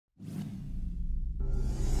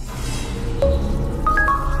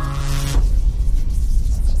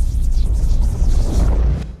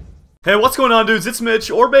Hey, what's going on, dudes? It's Mitch,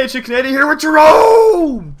 or Mitch and Canadian here with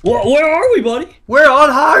Jerome! Where are we, buddy? We're on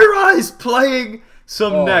High Rise playing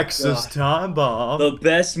some Nexus God. Time Bomb. The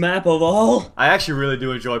best map of all? I actually really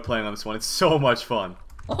do enjoy playing on this one. It's so much fun.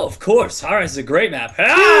 Oh, of course. High Rise is a great map.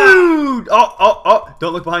 Dude! Oh!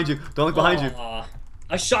 Don't look behind you. Don't look behind you.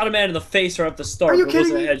 I shot a man in the face right at the start. Are you but it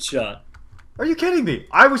wasn't kidding a headshot. Are you kidding me?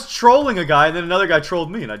 I was trolling a guy, and then another guy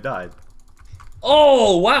trolled me, and I died.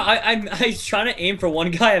 Oh, wow. I was trying to aim for one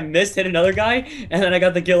guy and missed, hit another guy, and then I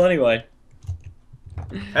got the kill anyway.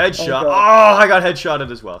 Headshot. Oh, I got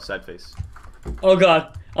headshotted as well. Sad face. Oh,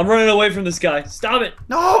 God. I'm running away from this guy. Stop it.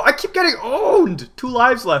 No, I keep getting owned. 2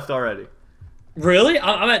 lives left already. Really?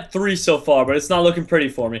 I'm at 3 so far, but it's not looking pretty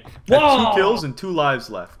for me. I have 2 kills and 2 lives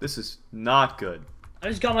left. This is not good. I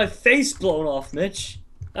just got my face blown off, Mitch.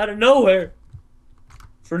 Out of nowhere.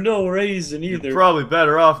 For no reason either. You're probably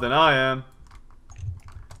better off than I am.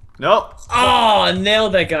 Nope. Oh, I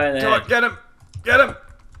nailed that guy in the head. Get him! Get him!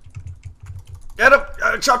 Get him!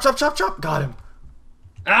 Chop, chop, chop, chop! Got him.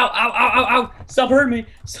 Ow, ow, ow, ow, ow! Stop hurting me!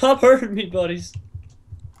 Stop hurting me, buddies.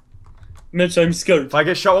 Mitch, I'm scared. If I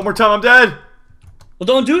get shot one more time, I'm dead! Well,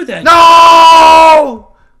 don't do that.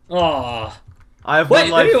 No! Aw. I have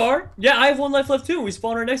 1 life. Wait, there you are. Yeah, I have 1 life left too. We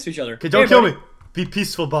spawn right next to each other. Okay, don't kill me. Be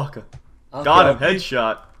peaceful, Baka. Okay, Got him. okay.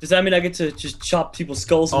 Headshot. Does that mean I get to just chop people's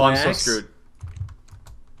skulls with Oh, my I'm so axe? screwed.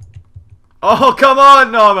 Oh, come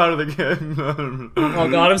on! No, I'm out of the game. Oh,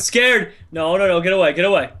 God, I'm scared. No, no, no. Get away. Get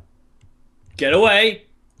away. Get away.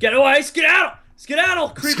 Get away. Skedaddle. Skedaddle.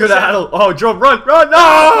 Creeper Skedaddle. Santa. Oh, Jerome, run, run! No!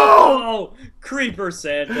 Oh, Creeper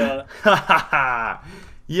Santa.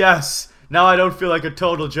 Yes. Now I don't feel like a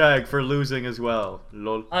total jag for losing as well.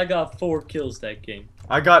 Lol. I got 4 kills that game.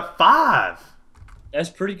 I got 5. That's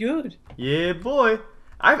pretty good. Yeah, boy.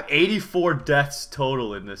 I have 84 deaths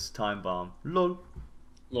total in this time bomb. Lol.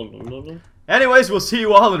 Anyways, we'll see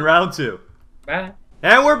you all in round 2. Bye.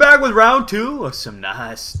 And we're back with round 2 of some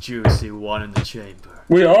nice, juicy one in the chamber.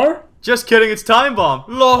 We are? Just kidding, it's time bomb.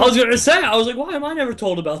 Lol. I was gonna say, I was like, why am I never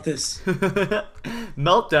told about this?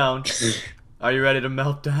 Meltdown. Are you ready to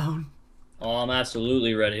melt down? Oh, I'm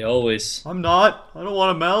absolutely ready, always. I'm not. I don't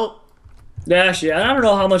want to melt. Actually, I don't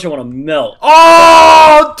know how much I want to melt.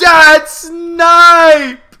 Oh, that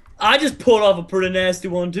snipe! I just pulled off a pretty nasty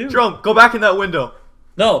one, too. Jerome, go back in that window.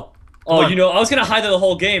 No. Oh, on. you know, I was gonna hide there the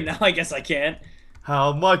whole game. Now I guess I can't.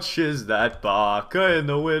 How much is that baka in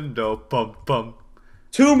the window? Bum bum.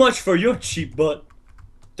 Too much for your cheap butt.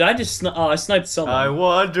 Did I just I sniped someone. I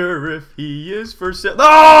wonder if he is for sale.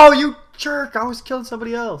 Oh, you jerk! I was killing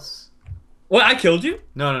somebody else. What, I killed you?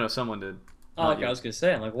 No, someone did. Oh, okay, I was gonna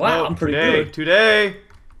say, I'm like, wow, No, I'm pretty good. Today.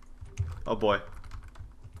 Oh boy.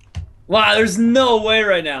 Wow, there's no way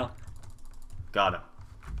right now. Got him.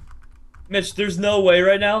 Mitch, there's no way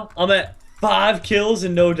right now. I'm at 5 kills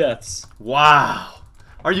and no deaths. Wow.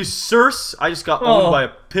 Are you serious? I just got owned by a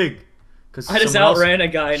pig. I just outran a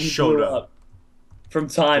guy and he blew up. From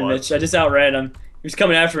time, What? Mitch. I just outran him. He was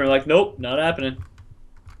coming after me. I'm like, nope, not happening.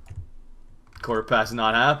 Quarter pass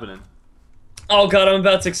not happening. Oh god, I'm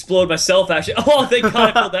about to explode myself actually. Oh, thank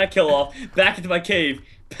god I pulled that kill off. Back into my cave.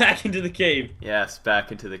 Back into the cave. Yes, back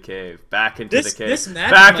into the cave. Back into the cave. This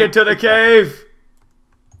map back is into the cave.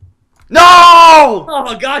 No!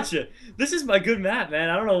 Oh, gotcha. This is my good map, man.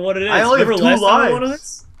 I don't know what it is. I only have 2 last time I won on lives.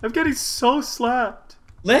 this? I'm getting so slapped.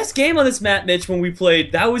 Last game on this map, Mitch, when we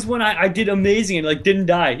played, that was when I did amazing and like didn't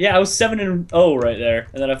die. Yeah, I was 7-0 right there,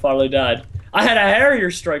 and then I finally died. I had a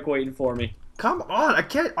Harrier strike waiting for me. Come on, I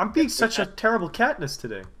can't. I'm being such a terrible Katniss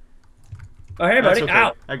today. Oh, hey, buddy. Okay.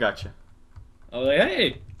 Ow. I got you. I was like,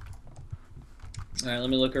 hey. All right, let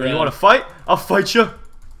me look around. You want to fight? I'll fight you.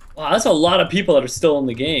 Wow, that's a lot of people that are still in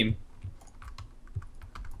the game.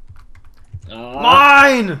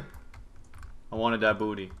 Mine! I wanted that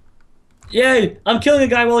booty. Yay! I'm killing a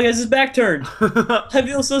guy while he has his back turned. I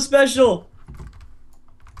feel so special.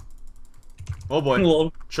 Oh boy.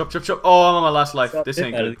 Lol. Chop, chop, chop. Oh, I'm on my last life. Stop This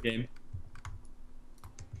getting ain't out good. of the game.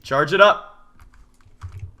 Charge it up.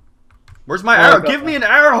 Where's my arrow? God. Give me an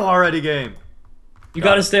arrow already, game. You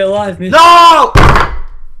gotta stay alive, man. No!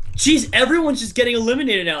 Jeez, everyone's just getting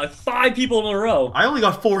eliminated now. Like 5 people in a row. I only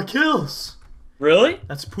got 4 kills. Really?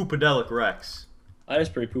 That's Poopadelic Rex. That is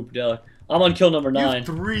pretty poopadelic. I'm on kill number You 9. have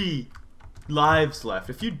 3 lives left.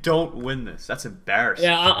 If you don't win this, that's embarrassing.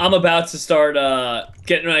 Yeah, I'm about to start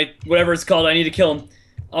getting my whatever it's called. I need to kill him.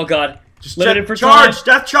 Oh god. Just limited for charge! time.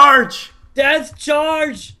 Death charge! Death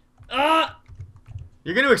charge! Ah!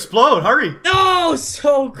 You're gonna explode. Hurry! No!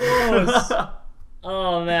 So close.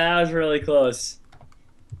 Oh man, that was really close.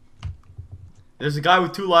 There's a guy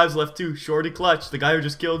with 2 lives left too. Shorty Clutch, the guy who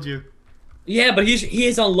just killed you. Yeah, but he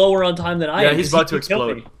is on lower on time than I am. Yeah, he's about to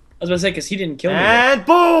explode. was about to say, because he didn't kill me. And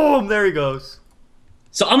boom! There he goes.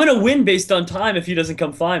 So I'm going to win based on time if he doesn't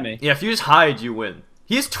come find me. Yeah, if you just hide, you win.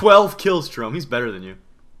 He has 12 kills, Jerome. He's better than you.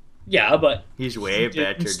 Yeah, but... He's way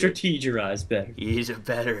better, dude. Strategize better. He's a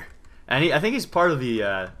better. And I think he's part of the,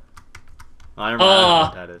 I don't know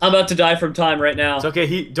what that is. I'm about to die from time right now. It's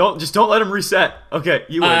okay, don't let him reset. Okay,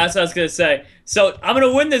 you win. That's what I was going to say. So I'm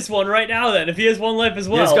going to win this one right now then, if he has one life as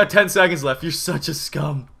well. He's got 10 seconds left. You're such a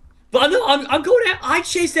scum. But no, I'm going at, I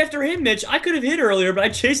chased after him, Mitch. I could have hit earlier, but I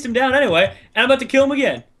chased him down anyway, and I'm about to kill him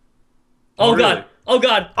again. Oh, really? God. Oh,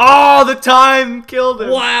 God. Oh, the time killed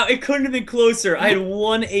him. Wow, it couldn't have been closer. I had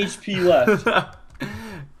 1 HP left.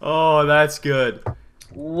 Oh, that's good.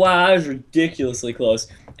 Wow, that was ridiculously close.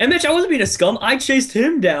 And Mitch, I wasn't being a scum. I chased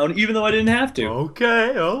him down, even though I didn't have to.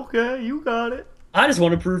 Okay, you got it. I just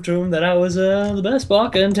want to prove to him that I was the best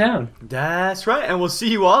baka in town. That's right, and we'll see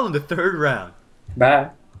you all in the 3rd round.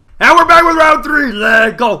 Bye. And we're back with round 3.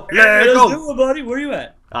 Let go. Let go. Let's do it, buddy. Where you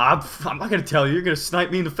at? I'm not going to tell you. You're going to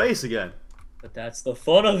snipe me in the face again. But that's the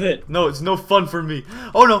fun of it. No, it's no fun for me.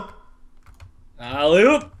 Oh, no.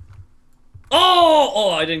 Alley-oop.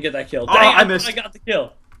 Oh, I didn't get that kill. Dang, I missed. I got the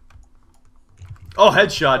kill. Oh,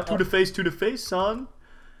 headshot. Two to face, son.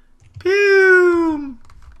 Pew.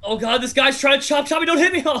 Oh, God, this guy's trying to chop me. Don't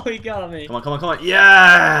hit me. Oh, he got me. Come on.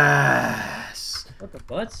 Yes. What the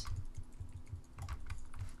butts?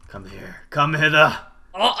 Come here. Come hither.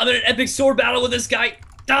 Oh, I'm in an epic sword battle with this guy.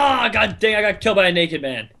 Ah, God dang, I got killed by a naked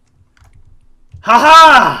man.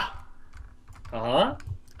 Ha-ha! Uh-huh.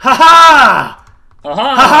 Ha-ha! Uh-huh.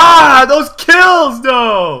 Ha-ha! Those kills,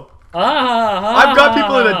 though! Ah, I've got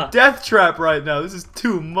people in a death trap right now. This is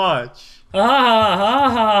too much. Ah,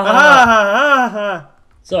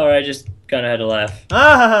 sorry, I just kind of had to laugh.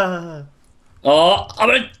 Ah! Oh, I'm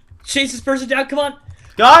gonna chase this person down. Come on.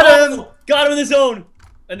 Got him! Got him in the zone.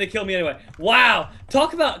 And they killed me anyway. Wow.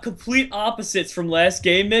 Talk about complete opposites from last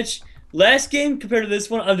game, Mitch. Last game compared to this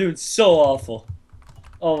one, I'm doing so awful.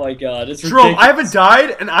 Oh my God, it's ridiculous. Jerome, I haven't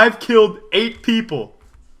died, and I've killed 8 people.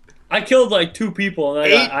 I killed like 2 people. And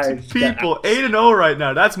 8 people. 8-0 right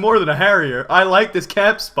now. That's more than a Harrier. I like this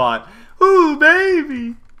camp spot. Ooh,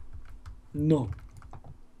 baby. No.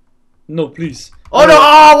 No, please. Oh, no.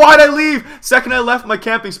 Oh, why'd I leave? Second I left my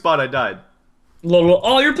camping spot, I died.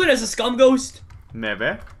 Oh, you're playing as a scum ghost?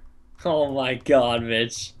 Maybe. Oh my God,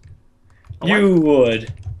 Mitch. You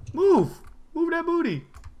would. Move that booty.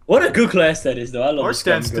 What a good class that is, though. I love Or the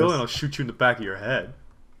Scum stand still Ghost. and I'll shoot you in the back of your head.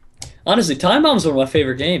 Honestly, Time Bomb's one of my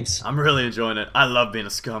favorite games. I'm really enjoying it. I love being a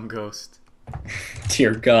scum ghost.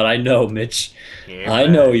 Dear God, I know, Mitch. Yeah, I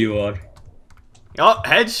know you are. Oh,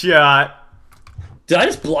 headshot. Did I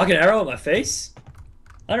just block an arrow at my face?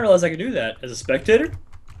 I didn't realize I could do that as a spectator.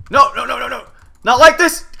 No. Not like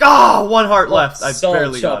this. Oh, 1 heart left. I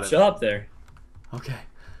barely got it. Chop there. Okay.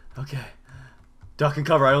 Duck and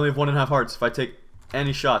cover. I only have 1.5 hearts. If I take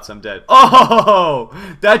any shots, I'm dead. Oh,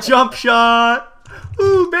 that jump shot.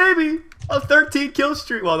 Ooh, baby. A 13 kill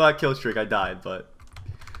streak. Well, not kill streak. I died, but.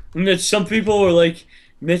 Mitch, some people were like,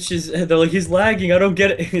 they're like, he's lagging. I don't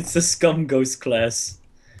get it. It's the Scum Ghost class.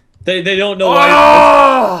 They don't know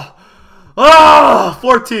why.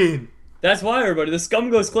 14. That's why, everybody. The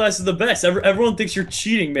Scum Ghost class is the best. Everyone thinks you're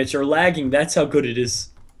cheating, Mitch, or lagging. That's how good it is.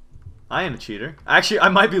 I ain't a cheater. Actually, I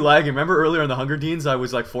might be lagging. Remember earlier in the Hunger Games, I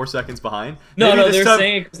was like 4 seconds behind? No, they were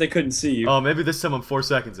saying it because they couldn't see you. Oh, maybe this time I'm 4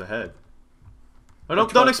 seconds ahead. Oh,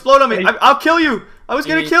 don't explode on me. I'll kill you. I was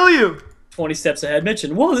going to kill you. 20 steps ahead, Mitch.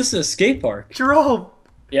 And whoa, this is a skate park. Jerome.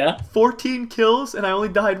 Yeah? 14 kills, and I only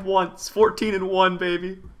died once. 14-1,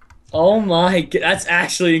 baby. Oh my God, that's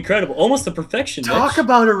actually incredible. Almost a perfection, Mitch. Talk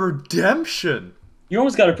about a redemption. You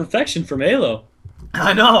almost got a perfection from Halo.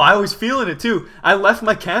 I know, I was feeling it too. I left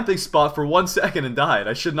my camping spot for 1 second and died.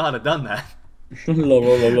 I should not have done that.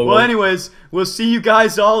 Well, anyways, we'll see you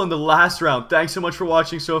guys all in the last round. Thanks so much for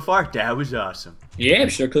watching so far. That was awesome. Yeah, be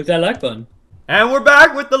sure to click that like button. And we're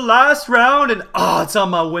back with the last round, and it's on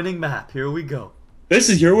my winning map. Here we go. This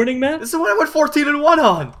is your winning map? This is the one I went 14-1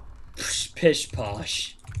 on. Pish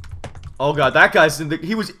posh. Oh God, that guy's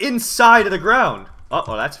he was inside of the ground.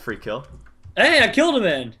 Oh, that's a free kill. Hey, I killed a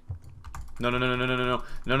man. No.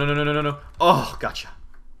 Oh, gotcha.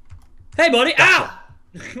 Hey, buddy. Gotcha. Ow!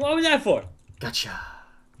 What was that for? Gotcha.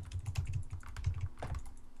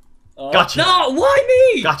 Gotcha. No,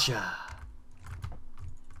 why me? Gotcha.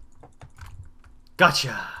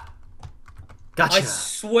 I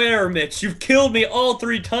swear, Mitch, you've killed me all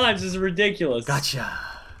 3 times. This is ridiculous. Gotcha.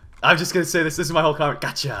 I'm just gonna say this. This is my whole comment.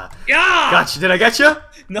 Gotcha. Yeah. Gotcha. Did I get you?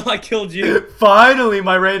 No, I killed you. Finally,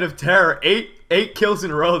 my reign of terror. Eight kills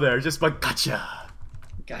in a row there. Just by gotcha.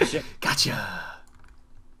 Gotcha. Gotcha.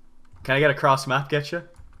 Can I get a cross map? Get you?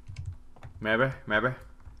 Maybe.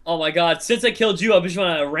 Oh my god, since I killed you, I'm just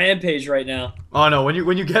on a rampage right now. Oh no, when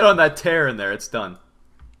you get on that tear in there, it's done.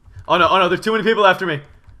 Oh no, there's too many people after me.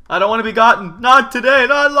 I don't want to be gotten. Not today,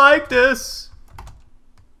 not like this.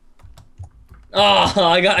 Oh,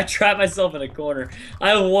 I trapped myself in a corner. I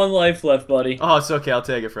have 1 life left, buddy. Oh, it's okay, I'll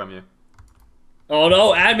take it from you. Oh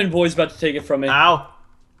no, admin boy's about to take it from me. Ow.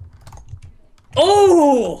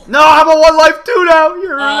 Oh! No, I'm on 1 life too now.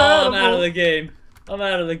 You're an I'm animal. out of the game. I'm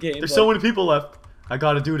out of the game. There's so many people left. I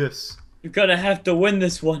gotta do this. You're gonna have to win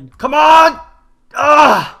this one. Come on!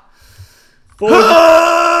 Ah! For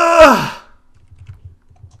Ah!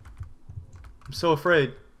 I'm so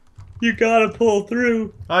afraid. you gotta pull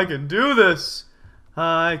through. I can do this.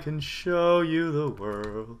 I can show you the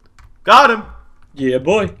world. Got him. Yeah,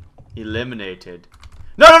 boy. Eliminated.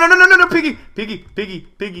 No, Piggy.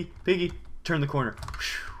 Turn the corner.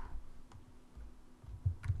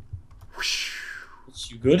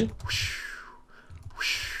 Is you good?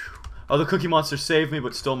 Oh, the Cookie Monster saved me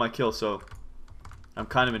but stole my kill, so I'm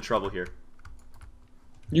kind of in trouble here.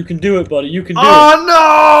 You can do it, buddy. You can do it. Oh,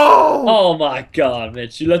 no! Oh my god,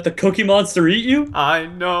 Mitch. You let the Cookie Monster eat you? I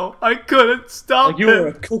know. I couldn't stop Like you were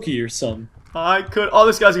a it. cookie or something. I could. Oh,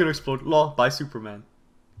 this guy's gonna explode. Lol. Bye, Superman.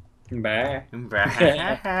 Bah.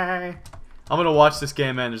 I'm gonna watch this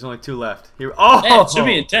game end. There's only 2 left. Here. Oh! Man, it should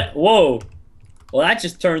be intense. Whoa. Well, that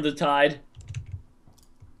just turned the tide.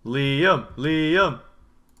 Liam.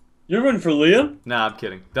 You're rooting for Liam? Nah, I'm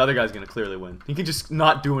kidding. The other guy's gonna clearly win. He can just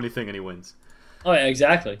not do anything and he wins. Oh, yeah,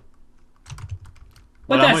 exactly.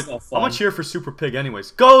 But I'm that's not fun. gonna cheer for Super Pig anyways.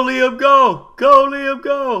 Go, Liam, go! Go, Liam,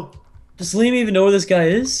 go! Does Liam even know where this guy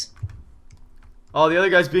is? Oh, the other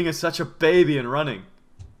guy's being such a baby and running.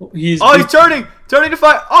 He's turning to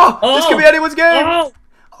fight. Oh, this could be anyone's game.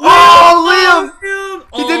 Oh, Liam!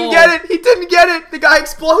 He didn't get it. The guy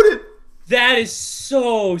exploded. That is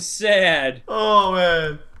so sad. Oh,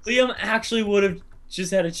 man. Liam actually would have just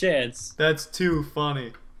had a chance. That's too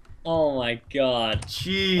funny. Oh my god.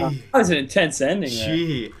 Gee. That was an intense ending there.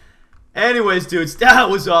 Gee. Anyways, dudes, that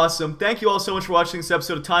was awesome. Thank you all so much for watching this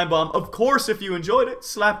episode of Time Bomb. Of course, if you enjoyed it,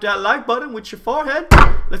 slap that like button with your forehead.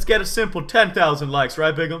 Let's get a simple 10,000 likes,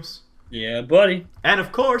 right, Bigums? Yeah, buddy. And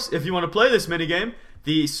of course, if you want to play this minigame,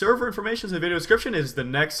 the server information is in the video description. Is the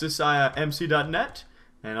nexusmc.net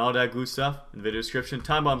and all that good stuff in the video description.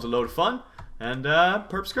 Time Bomb's a load of fun. And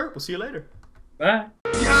Perp Skirt, we'll see you later. Bye.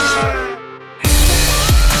 Yeah!